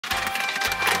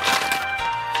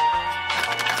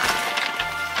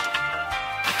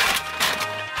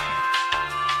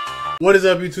What is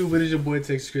up, YouTube? It is your boy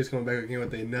TexasChris coming back again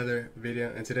with another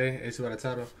video. And today, as what I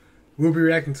title, we'll be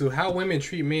reacting to how women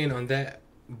treat men on that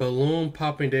balloon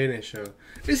popping dating show.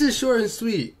 This is short and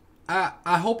sweet. I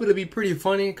hope it'll be pretty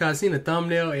funny because I seen the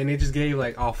thumbnail and it just gave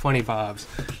like all funny vibes.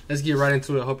 Let's get right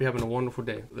into it. I hope you're having a wonderful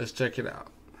day. Let's check it out.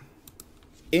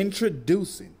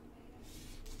 Introducing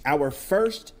our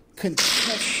first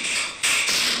contestant.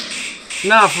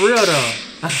 Nah, for real though.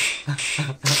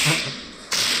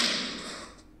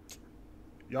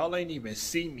 Y'all ain't even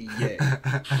see me yet.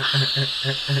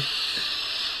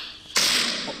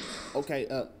 Okay,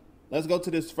 let's go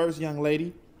to this first young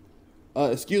lady.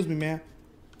 Excuse me, man.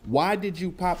 Why did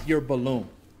you pop your balloon?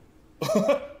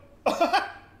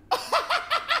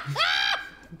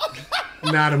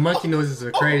 Nah, the monkey noises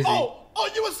are crazy. Oh,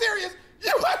 you were serious?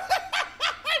 You were...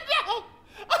 No.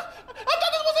 I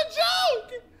thought this was a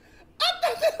joke.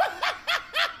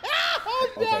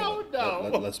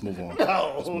 No. Let's move on.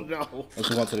 No. Let's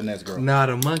move on to the next girl. Nah,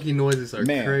 the monkey noises are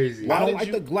Man, crazy. I don't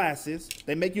like the glasses.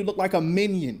 They make you look like a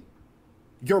minion.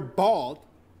 You're bald.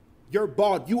 You're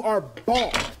bald. You are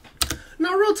bald.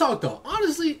 Now, real talk though.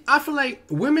 Honestly, I feel like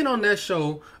women on that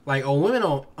show, like or women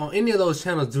on any of those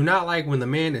channels, do not like when the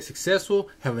man is successful,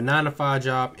 have a 9-to-5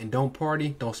 job, and don't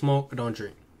party, don't smoke, or don't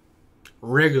drink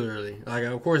regularly. Like,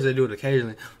 of course, they do it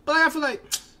occasionally, but like,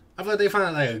 I feel like they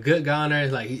find like a good guy on there.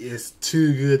 It's like it's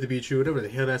too good to be true. Whatever the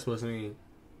hell that's supposed to mean.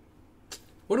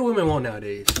 What do women want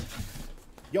nowadays?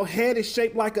 Your head is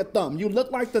shaped like a thumb. You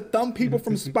look like the thumb people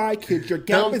from Spy Kids. Your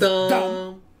gap is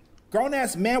dumb. Grown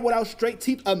ass man without straight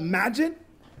teeth. Imagine.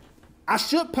 I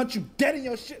should punch you dead in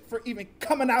your shit for even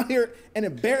coming out here and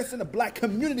embarrassing the black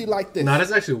community like this. Nah,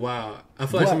 that's actually wild. I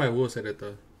feel like somebody will say that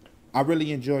though. I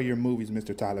really enjoy your movies,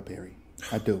 Mr. Tyler Perry.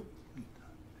 I do.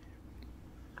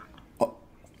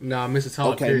 Nah, Mr.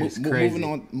 Tyler Perry is crazy.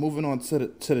 Moving on to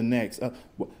the next.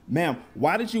 Ma'am,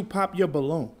 why did you pop your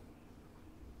balloon?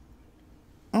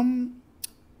 I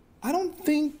don't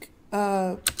think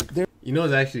there. You know,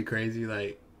 it's actually crazy.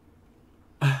 Like,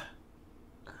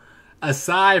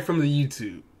 aside from the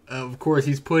YouTube, of course,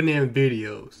 he's putting in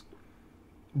videos,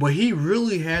 but he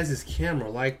really has his camera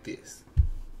like this.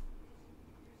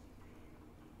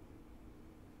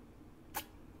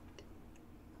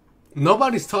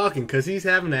 Nobody's talking because he's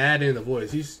having to add in the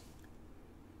voice. He's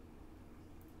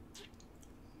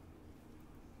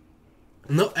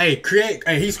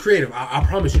he's creative. I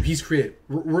promise you, he's creative.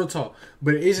 Real talk.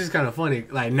 But it's just kind of funny.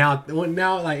 Like now,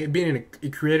 like being a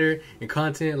creator and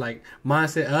content, like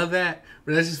mindset of that.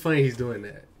 But that's just funny. He's doing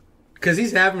that because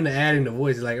he's having to add in the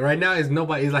voice. Like right now, it's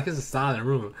nobody. It's like it's a silent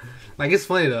room. Like it's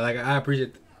funny though. Like I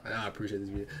appreciate this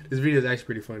video. This video is actually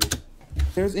pretty funny.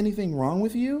 If there's anything wrong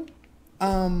with you?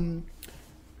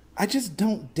 I just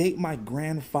don't date my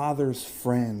grandfather's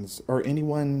friends or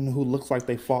anyone who looks like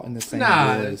they fought in the same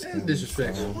wars. Nah,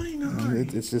 disrespectful.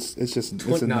 It's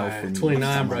a no for me.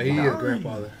 29, bro. He is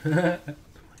grandfather.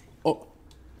 Oh,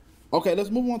 okay.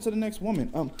 Let's move on to the next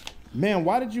woman. Man,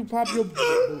 why did you pop your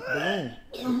balloon?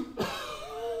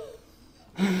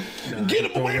 Get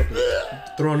him away from me!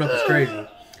 Throwing up is crazy.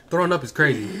 Throwing up is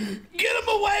crazy. Get him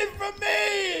away from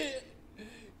me!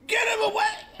 Get him away!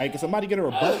 Hey, can somebody get her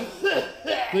a bucket,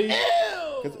 please?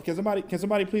 Can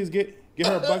somebody please get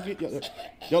her a bucket?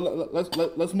 Yo,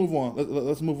 let's move on.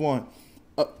 Let's move on.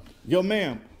 Yo,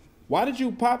 ma'am, why did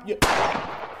you pop your?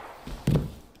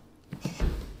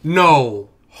 No,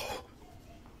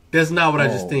 that's not what I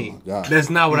just think. That's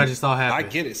not what I just saw happen. I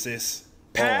get it, sis.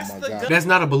 Pass the gun. That's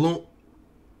not a balloon.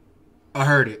 I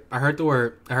heard it. I heard the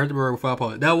word. I heard the word before I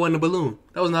paused. That wasn't a balloon.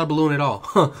 That was not a balloon at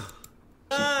all.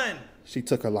 She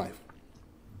took her life.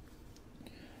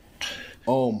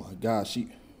 Oh my God,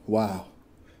 wow.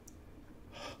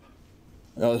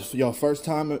 Yo, first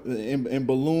time in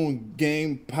balloon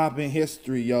game popping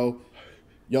history, yo.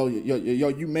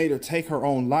 You made her take her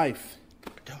own life.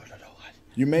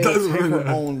 You made her take her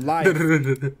own life. No.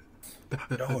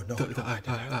 Yo, I'm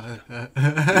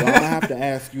gonna have to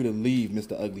ask you to leave,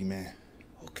 Mr. Ugly Man.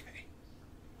 Okay.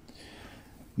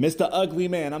 Mr. Ugly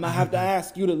Man, I'm gonna have to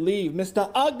ask you to leave, Mr.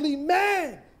 Ugly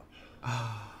Man.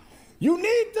 You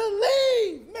need to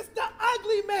leave, Mr.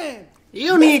 Ugly Man.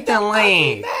 You need to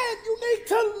leave. Man, you need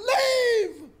to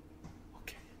leave.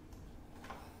 Okay.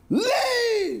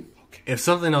 Leave. Okay. If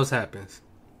something else happens.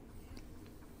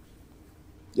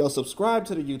 Yo, subscribe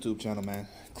to the YouTube channel, man.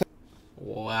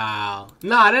 Wow.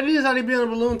 Nah, that is how they be on a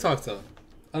balloon talk though.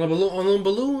 On a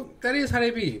balloon, that is how they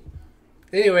be.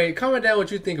 Anyway, comment down what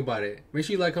you think about it. Make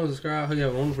sure you like, comment, subscribe. Hope you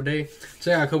have a wonderful day.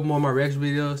 Check out a couple more of my reaction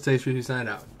videos. Stay free, sign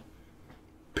out.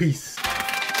 Peace.